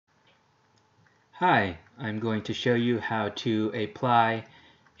Hi, I'm going to show you how to apply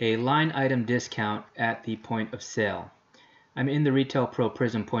a line item discount at the point of sale. I'm in the Retail Pro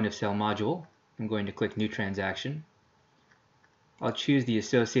Prism point of sale module. I'm going to click New Transaction. I'll choose the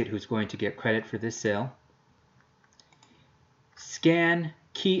associate who's going to get credit for this sale. Scan,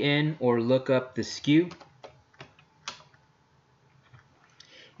 key in, or look up the SKU,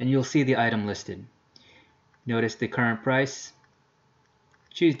 and you'll see the item listed. Notice the current price.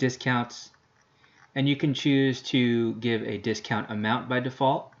 Choose Discounts. And you can choose to give a discount amount by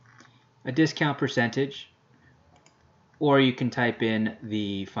default, a discount percentage, or you can type in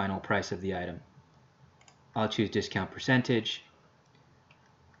the final price of the item. I'll choose discount percentage.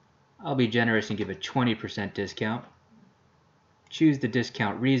 I'll be generous and give a 20% discount. Choose the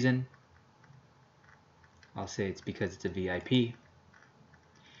discount reason. I'll say it's because it's a VIP.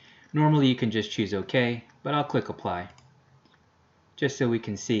 Normally you can just choose OK, but I'll click Apply, just so we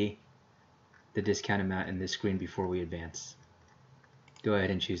can see the discount amount in this screen before we advance. Go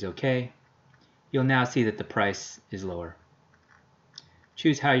ahead and choose OK. You'll now see that the price is lower.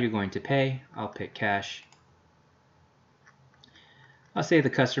 Choose how you're going to pay. I'll pick cash. I'll say the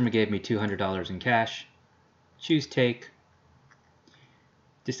customer gave me $200 in cash. Choose Take.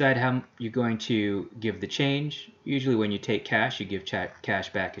 Decide how you're going to give the change. Usually when you take cash, you give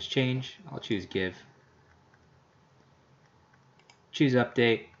cash back as change. I'll choose Give. Choose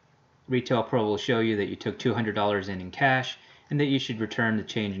Update. Retail Pro will show you that you took $200 in cash and that you should return the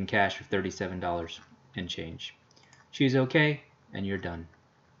change in cash of $37 and change. Choose OK and you're done.